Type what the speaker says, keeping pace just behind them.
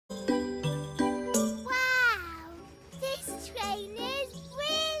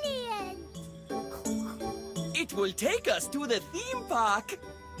It will take us to the theme park.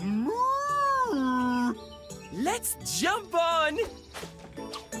 Let's jump on.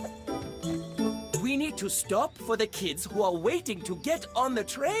 We need to stop for the kids who are waiting to get on the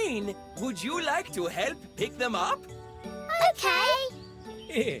train. Would you like to help pick them up? Okay.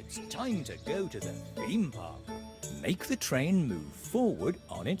 It's time to go to the theme park. Make the train move forward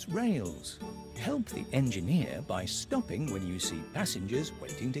on its rails. Help the engineer by stopping when you see passengers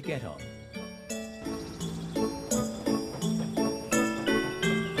waiting to get on.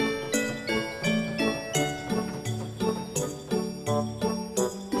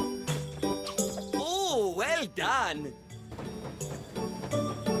 Oh, well done.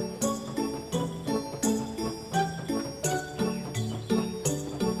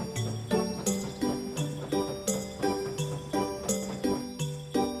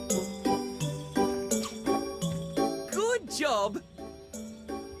 Good job.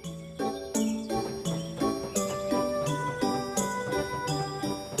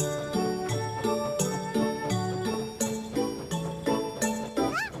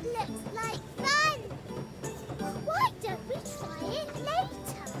 That looks like fun. Why don't we try it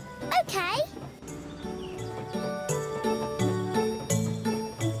later? Okay.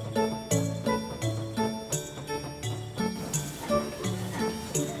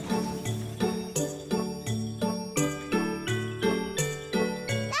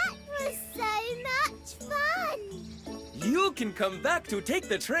 That was so much fun. You can come back to take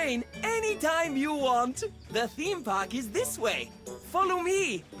the train anytime you want. The theme park is this way. Follow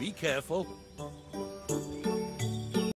me. Be careful.